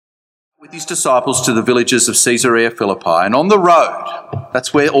with his disciples to the villages of Caesarea Philippi, and on the road,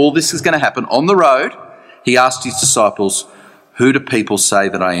 that's where all this is going to happen, on the road, he asked his disciples, "Who do people say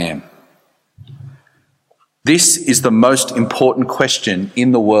that I am?" This is the most important question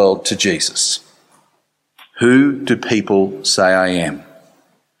in the world to Jesus. Who do people say I am?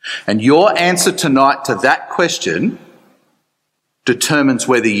 And your answer tonight to that question determines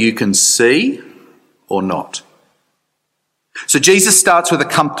whether you can see or not. So Jesus starts with a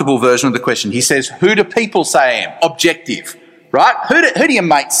comfortable version of the question. He says, who do people say I am? Objective, right? Who do your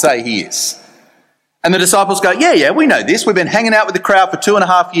mates say he is? And the disciples go, yeah, we know this. We've been hanging out with the crowd for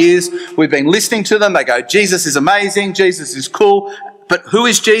 2.5 years. We've been listening to them. They go, Jesus is amazing. Jesus is cool. But who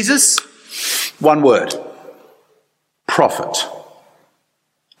is Jesus? One word. Prophet.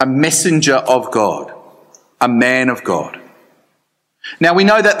 A messenger of God. A man of God. Now, we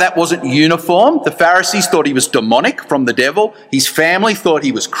know that wasn't uniform. The Pharisees thought he was demonic from the devil. His family thought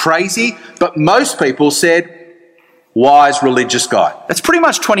he was crazy. But most people said, wise religious guy. That's pretty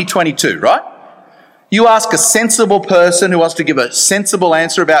much 2022, right? You ask a sensible person who wants to give a sensible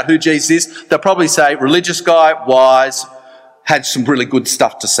answer about who Jesus is, they'll probably say, religious guy, wise, had some really good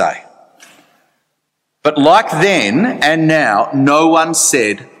stuff to say. But like then and now, no one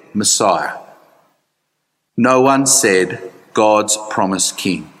said Messiah. No one said God's promised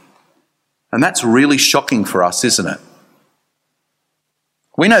king. And that's really shocking for us, isn't it?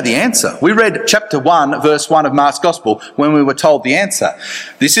 We know the answer. We read chapter 1, verse 1 of Mark's Gospel when we were told the answer.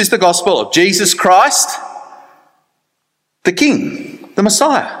 This is the gospel of Jesus Christ, the King, the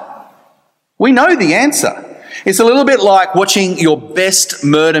Messiah. We know the answer. It's a little bit like watching your best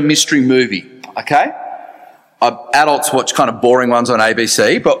murder mystery movie, okay? Adults watch kind of boring ones on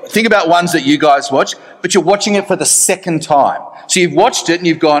ABC, but think about ones that you guys watch, but you're watching it for the second time. So you've watched it and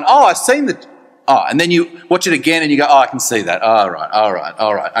you've gone, I've seen the... and then you watch it again and you go, I can see that. All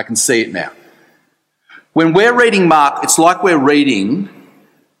right, I can see it now. When we're reading Mark, it's like we're reading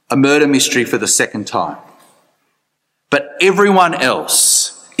a murder mystery for the second time. But everyone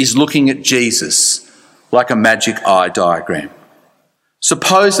else is looking at Jesus like a magic eye diagram.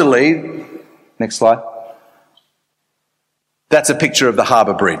 Supposedly, next slide, that's a picture of the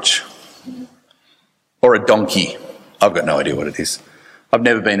Harbour Bridge. Or a donkey. I've got no idea what it is. I've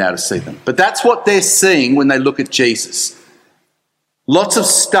never been able to see them. But that's what they're seeing when they look at Jesus. Lots of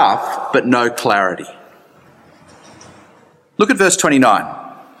stuff, but no clarity. Look at verse 29.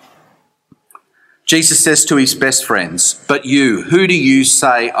 Jesus says to his best friends, "But you, who do you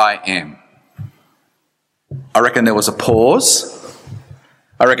say I am?" I reckon there was a pause.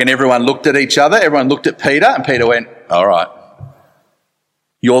 I reckon everyone looked at each other. Everyone looked at Peter, and Peter went, all right.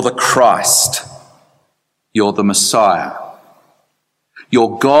 You're the Christ. You're the Messiah.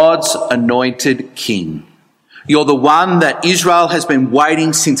 You're God's anointed king. You're the one that Israel has been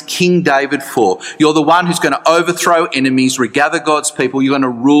waiting since King David for. You're the one who's going to overthrow enemies, regather God's people. You're going to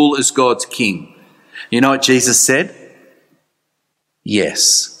rule as God's king. You know what Jesus said?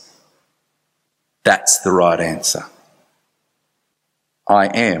 Yes. That's the right answer. I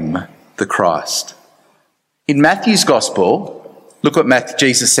am the Christ. In Matthew's Gospel, look what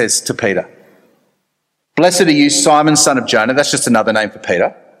Jesus says to Peter. Blessed are you, Simon, son of Jonah. That's just another name for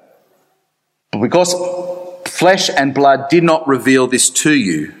Peter. But because flesh and blood did not reveal this to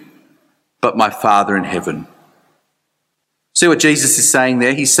you, but my Father in heaven. See what Jesus is saying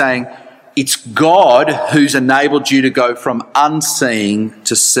there? He's saying it's God who's enabled you to go from unseeing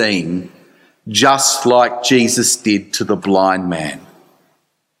to seeing, just like Jesus did to the blind man.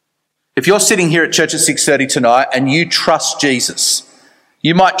 If you're sitting here at church at 6:30 tonight and you trust Jesus,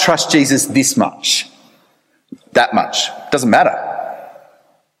 you might trust Jesus this much. That much. Doesn't matter.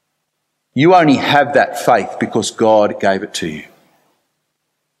 You only have that faith because God gave it to you.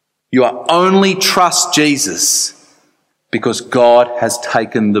 You are only trust Jesus because God has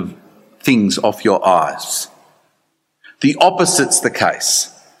taken the things off your eyes. The opposite's the case.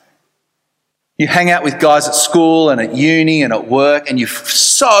 You hang out with guys at school and at uni and at work and you're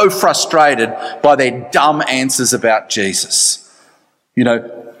so frustrated by their dumb answers about Jesus. You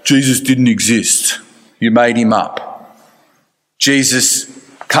know, Jesus didn't exist. You made him up. Jesus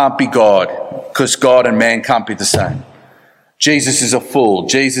can't be God because God and man can't be the same. Jesus is a fool.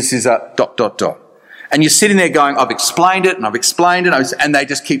 Jesus is a ... And you're sitting there going, I've explained it and I've explained it. And they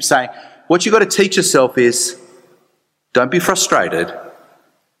just keep saying, what you've got to teach yourself is don't be frustrated.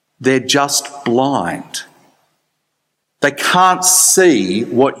 They're just blind. They can't see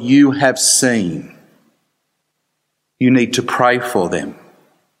what you have seen. You need to pray for them.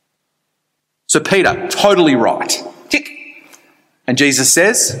 So Peter, totally right. Tick. And Jesus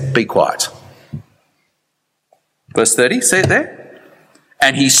says, be quiet. Verse 30, see it there?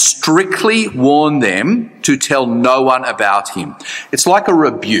 and he strictly warned them to tell no one about him. It's like a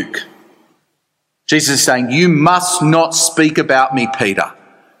rebuke. Jesus is saying, you must not speak about me, Peter.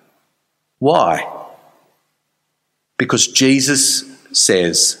 Why? Because Jesus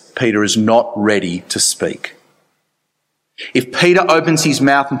says Peter is not ready to speak. If Peter opens his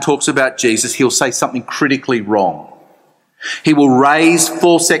mouth and talks about Jesus, he'll say something critically wrong. He will raise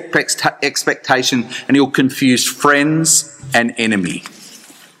false expectation and he'll confuse friends and enemy.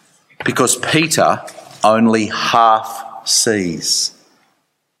 Because Peter only half sees.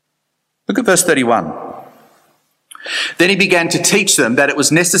 Look at verse 31. Then he began to teach them that it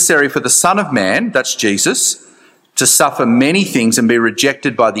was necessary for the Son of Man, that's Jesus, to suffer many things and be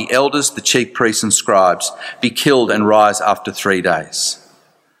rejected by the elders, the chief priests and scribes, be killed and rise after 3 days.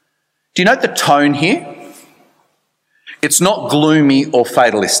 Do you note the tone here? It's not gloomy or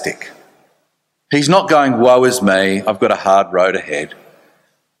fatalistic. He's not going, woe is me, I've got a hard road ahead.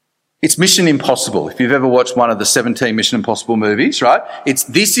 It's Mission Impossible. If you've ever watched one of the 17 Mission Impossible movies, right?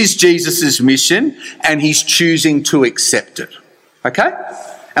 This is Jesus' mission and he's choosing to accept it. Okay?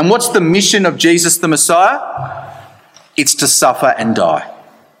 And what's the mission of Jesus the Messiah? It's to suffer and die.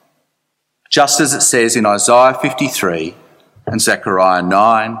 Just as it says in Isaiah 53 and Zechariah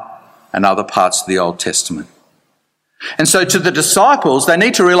 9 and other parts of the Old Testament. And so to the disciples, they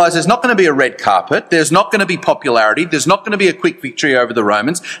need to realise there's not going to be a red carpet, there's not going to be popularity, there's not going to be a quick victory over the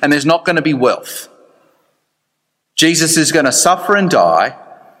Romans, and there's not going to be wealth. Jesus is going to suffer and die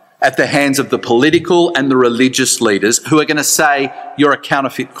at the hands of the political and the religious leaders who are going to say, you're a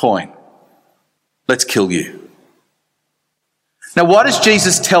counterfeit coin. Let's kill you. Now, why does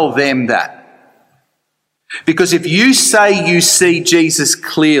Jesus tell them that? Because if you say you see Jesus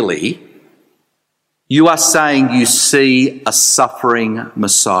clearly, you are saying you see a suffering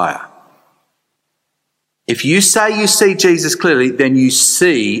Messiah. If you say you see Jesus clearly, then you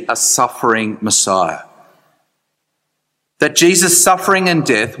see a suffering Messiah. That Jesus' suffering and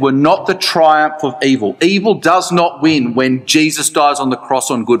death were not the triumph of evil. Evil does not win when Jesus dies on the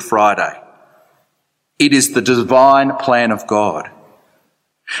cross on Good Friday. It is the divine plan of God.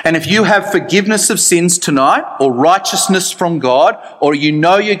 And if you have forgiveness of sins tonight, or righteousness from God, or you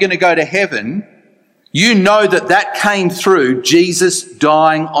know you're going to go to heaven, you know that came through Jesus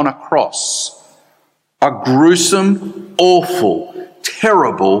dying on a cross. A gruesome, awful,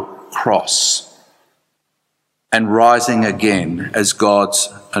 terrible cross. And rising again as God's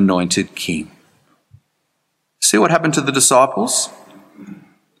anointed king. See what happened to the disciples?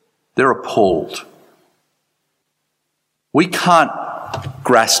 They're appalled. We can't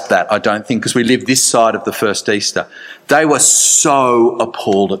grasp that, I don't think, because we live this side of the first Easter. They were so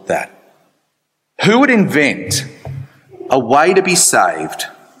appalled at that. Who would invent a way to be saved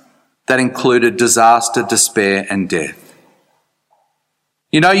that included disaster, despair and death?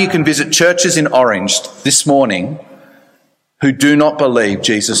 You know, you can visit churches in Orange this morning who do not believe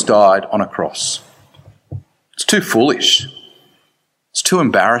Jesus died on a cross. It's too foolish. It's too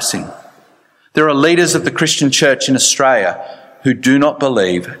embarrassing. There are leaders of the Christian church in Australia who do not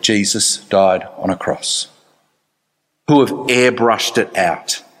believe Jesus died on a cross, who have airbrushed it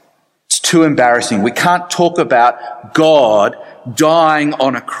out. It's too embarrassing. We can't talk about God dying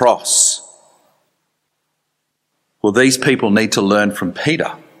on a cross. Well, these people need to learn from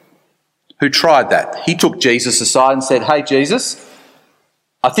Peter, who tried that. He took Jesus aside and said, hey, Jesus,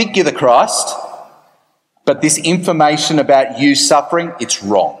 I think you're the Christ, but this information about you suffering, it's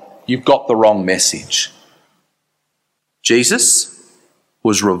wrong. You've got the wrong message. Jesus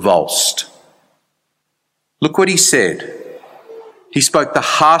was revulsed. Look what he said. He spoke the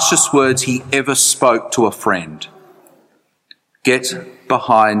harshest words he ever spoke to a friend. Get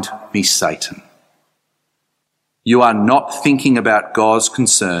behind me, Satan. You are not thinking about God's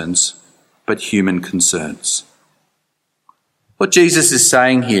concerns, but human concerns. What Jesus is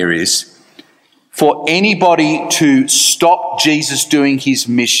saying here is, for anybody to stop Jesus doing his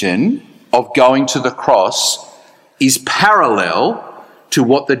mission of going to the cross is parallel to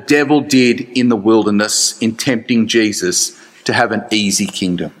what the devil did in the wilderness in tempting Jesus to have an easy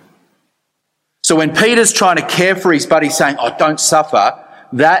kingdom. So when Peter's trying to care for his buddy saying, oh, don't suffer,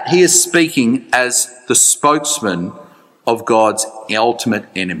 that he is speaking as the spokesman of God's ultimate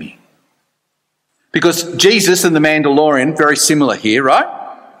enemy. Because Jesus and the Mandalorian, very similar here, right?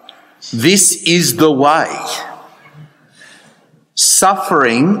 This is the way.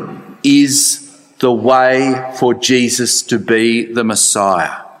 Suffering is the way for Jesus to be the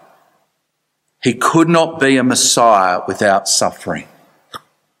Messiah. He could not be a Messiah without suffering.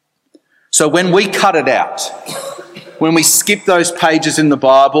 So when we cut it out, when we skip those pages in the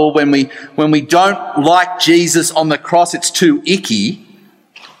Bible, when we don't like Jesus on the cross, it's too icky,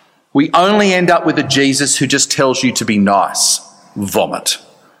 We only end up with a Jesus who just tells you to be nice. Vomit.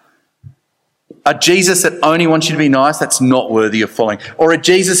 A Jesus that only wants you to be nice, that's not worthy of following. Or a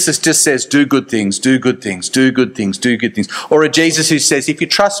Jesus that just says, do good things, do good things, do good things, do good things. Or a Jesus who says, if you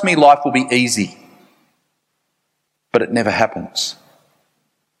trust me, life will be easy. But it never happens.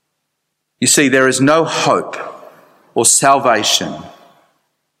 You see, there is no hope or salvation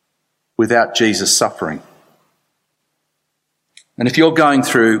without Jesus suffering. And if you're going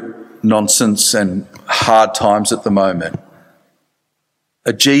through nonsense and hard times at the moment,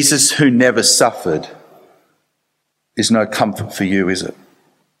 a Jesus who never suffered is no comfort for you, is it?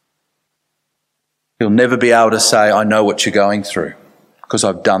 He'll never be able to say, I know what you're going through, because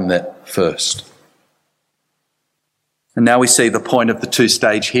I've done that first. And now we see the point of the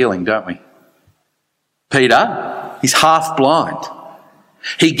two-stage healing, don't we? Peter, he's half blind.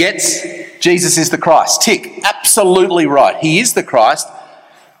 He gets Jesus is the Christ. Tick, absolutely right. He is the Christ,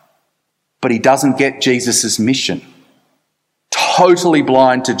 but he doesn't get Jesus' mission. Totally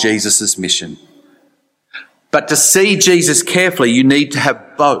blind to Jesus' mission. But to see Jesus carefully, you need to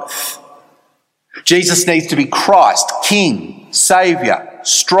have both. Jesus needs to be Christ, King, Saviour,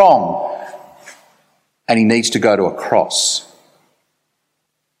 strong, and he needs to go to a cross.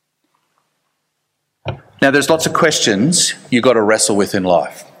 Now, there's lots of questions you've got to wrestle with in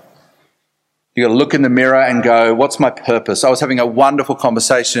life. You've got to look in the mirror and go, what's my purpose? I was having a wonderful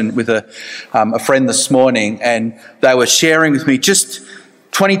conversation with a friend this morning, and they were sharing with me just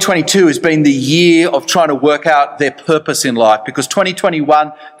 2022 has been the year of trying to work out their purpose in life, because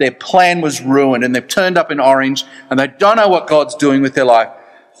 2021, their plan was ruined and they've turned up in orange and they don't know what God's doing with their life.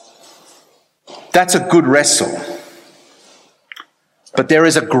 That's a good wrestle. But there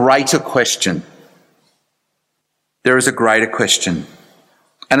is a greater question. There is a greater question.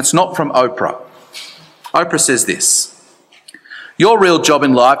 And it's not from Oprah. Oprah says this: your real job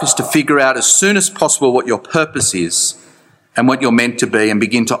in life is to figure out as soon as possible what your purpose is and what you're meant to be, and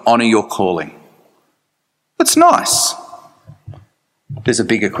begin to honour your calling. That's nice. There's a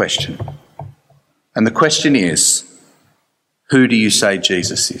bigger question. And the question is, who do you say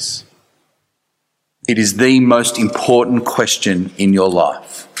Jesus is? It is the most important question in your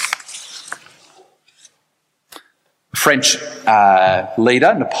life. French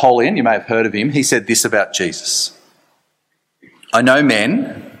leader, Napoleon, you may have heard of him, he said this about Jesus: I know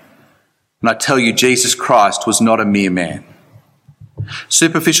men, and I tell you Jesus Christ was not a mere man.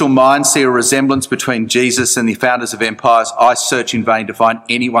 Superficial minds see a resemblance between Jesus and the founders of empires. I search in vain to find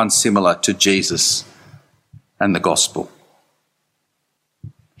anyone similar to Jesus and the gospel.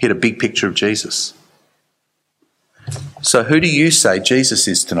 He had a big picture of Jesus. So who do you say Jesus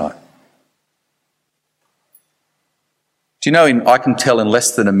is tonight? Do you know, I can tell in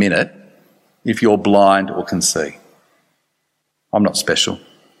less than a minute if you're blind or can see. I'm not special.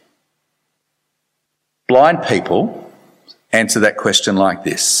 Blind people answer that question like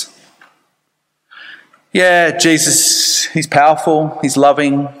this: yeah, Jesus, he's powerful, he's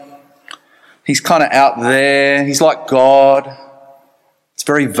loving, he's kind of out there, he's like God. It's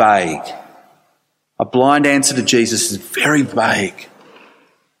very vague. A blind answer to Jesus is very vague.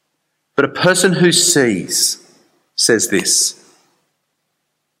 But a person who sees says this: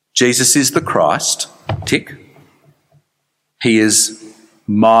 Jesus is the Christ, tick. He is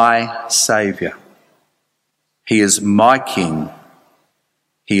my Saviour. He is my King.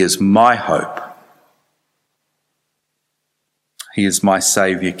 He is my hope. He is my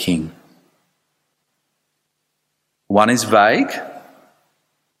Saviour King. One is vague,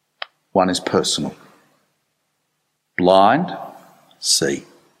 one is personal. Blind, see.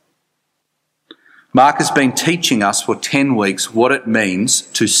 Mark has been teaching us for 10 weeks what it means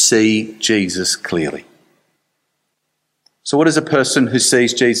to see Jesus clearly. So what is a person who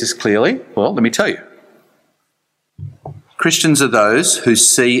sees Jesus clearly? Well, let me tell you. Christians are those who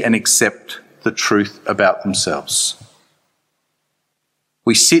see and accept the truth about themselves.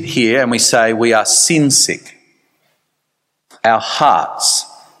 We sit here and we say we are sin sick. Our hearts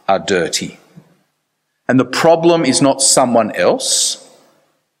are dirty. And the problem is not someone else.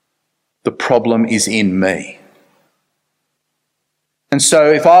 The problem is in me. And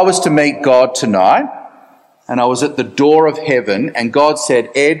so if I was to meet God tonight and I was at the door of heaven and God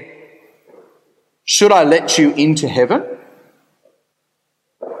said, Ed, should I let you into heaven?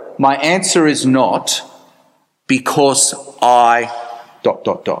 My answer is not because I ...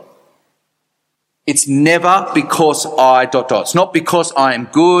 It's never because I ... It's not because I am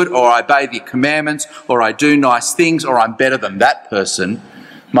good or I obey the commandments or I do nice things or I'm better than that person.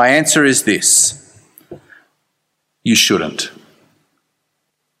 My answer is this: you shouldn't.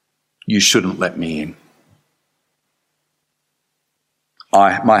 You shouldn't let me in.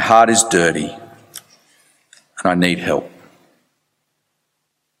 My heart is dirty and I need help.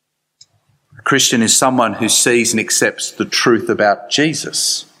 A Christian is someone who sees and accepts the truth about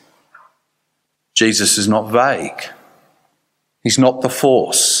Jesus. Jesus is not vague. He's not the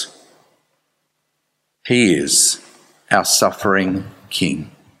force. He is our suffering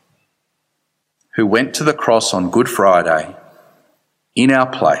King who went to the cross on Good Friday in our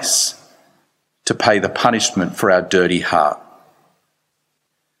place to pay the punishment for our dirty heart.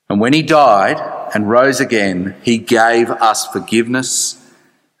 And when he died and rose again, he gave us forgiveness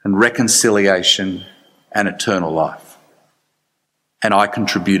and reconciliation and eternal life. And I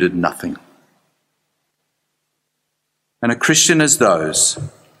contributed nothing. And a Christian is those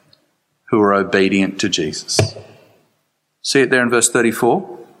who are obedient to Jesus. See it there in verse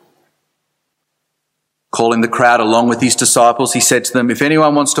 34? Calling the crowd along with his disciples, he said to them, "If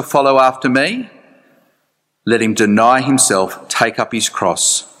anyone wants to follow after me, let him deny himself, take up his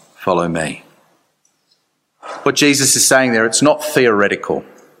cross, follow me." What Jesus is saying there, it's not theoretical.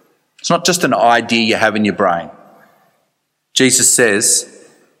 It's not just an idea you have in your brain. Jesus says,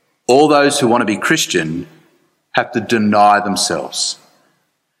 all those who want to be Christian have to deny themselves.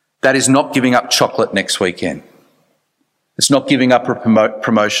 That is not giving up chocolate next weekend. It's not giving up a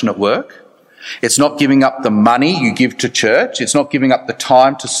promotion at work. It's not giving up the money you give to church. It's not giving up the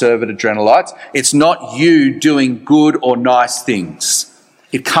time to serve at Adrenalites. It's not you doing good or nice things.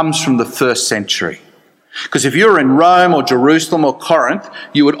 It comes from the first century. Because if you were in Rome or Jerusalem or Corinth,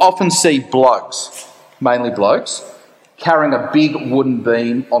 you would often see blokes, mainly blokes, carrying a big wooden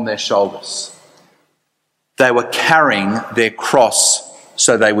beam on their shoulders. They were carrying their cross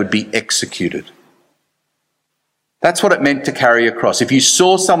so they would be executed. That's what it meant to carry a cross. If you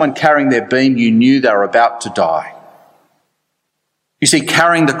saw someone carrying their beam, you knew they were about to die. You see,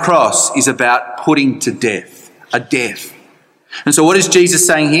 carrying the cross is about putting to death, a death. And so what is Jesus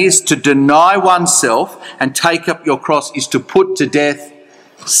saying here is to deny oneself and take up your cross is to put to death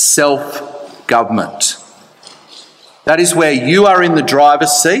self-government. That is where you are in the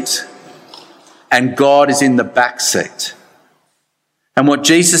driver's seat and God is in the back seat. And what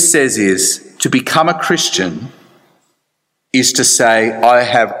Jesus says is to become a Christian is to say, I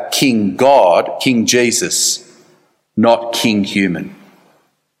have King God, King Jesus, not King human.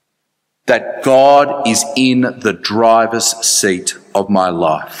 That God is in the driver's seat of my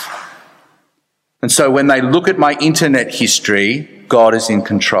life. And so when they look at my internet history, God is in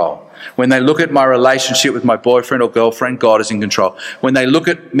control. When they look at my relationship with my boyfriend or girlfriend, God is in control. When they look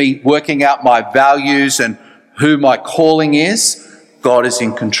at me working out my values and who my calling is, God is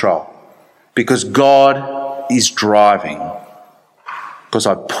in control. Because God is driving. Because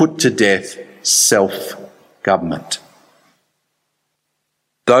I put to death self-government.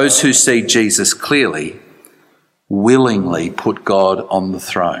 Those who see Jesus clearly willingly put God on the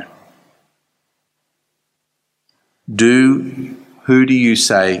throne. Who do you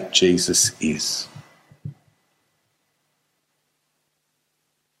say Jesus is?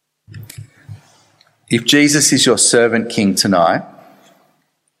 If Jesus is your servant king tonight,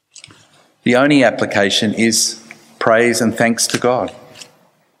 the only application is praise and thanks to God.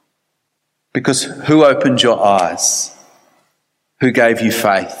 Because who opened your eyes? Who gave you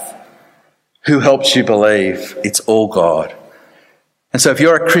faith? Who helped you believe? It's all God. And so if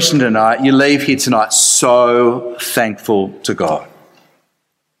you're a Christian tonight, you leave here tonight so thankful to God.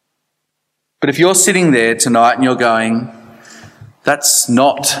 But if you're sitting there tonight and you're going, that's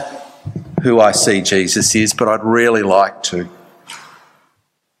not who I see Jesus is, but I'd really like to.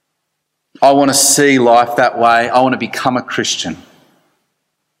 I want to see life that way. I want to become a Christian.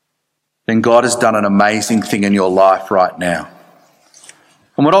 Then God has done an amazing thing in your life right now.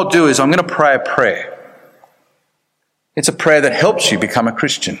 And what I'll do is I'm going to pray a prayer. It's a prayer that helps you become a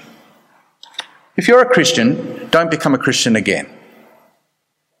Christian. If you're a Christian, don't become a Christian again.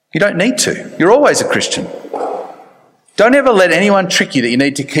 You don't need to. You're always a Christian. Don't ever let anyone trick you that you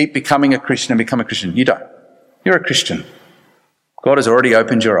need to keep becoming a Christian and become a Christian. You don't. You're a Christian. God has already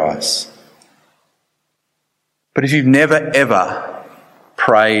opened your eyes. But if you've never, ever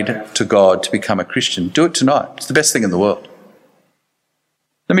prayed to God to become a Christian, do it tonight. It's the best thing in the world.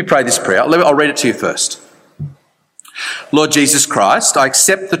 Let me pray this prayer. I'll read it to you first. Lord Jesus Christ, I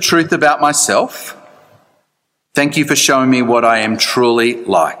accept the truth about myself. Thank you for showing me what I am truly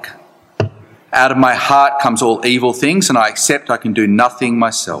like. Out of my heart comes all evil things, and I accept I can do nothing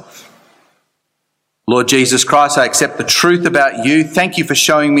myself. Lord Jesus Christ, I accept the truth about you. Thank you for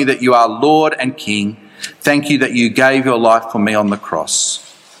showing me that you are Lord and King. Thank you that you gave your life for me on the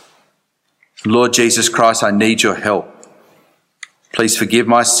cross. Lord Jesus Christ, I need your help. Please forgive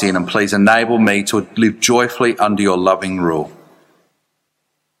my sin and please enable me to live joyfully under your loving rule.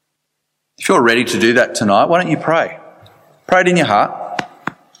 If you're ready to do that tonight, why don't you pray? Pray it in your heart.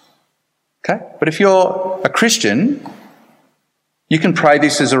 Okay? But if you're a Christian, you can pray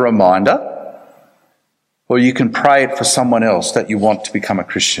this as a reminder, or you can pray it for someone else that you want to become a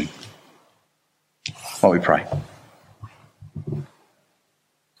Christian. Why don't we pray?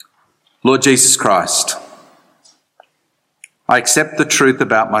 Lord Jesus Christ, I accept the truth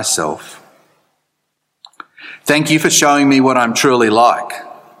about myself. Thank you for showing me what I'm truly like.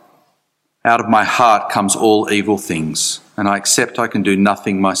 Out of my heart comes all evil things, and I accept I can do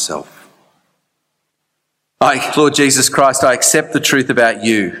nothing myself. Lord Jesus Christ, I accept the truth about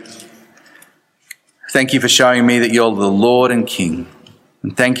you. Thank you for showing me that you're the Lord and King,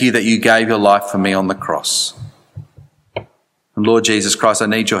 and thank you that you gave your life for me on the cross. And Lord Jesus Christ, I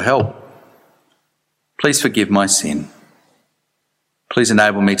need your help. Please forgive my sin. Please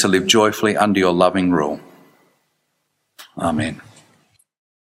enable me to live joyfully under your loving rule. Amen.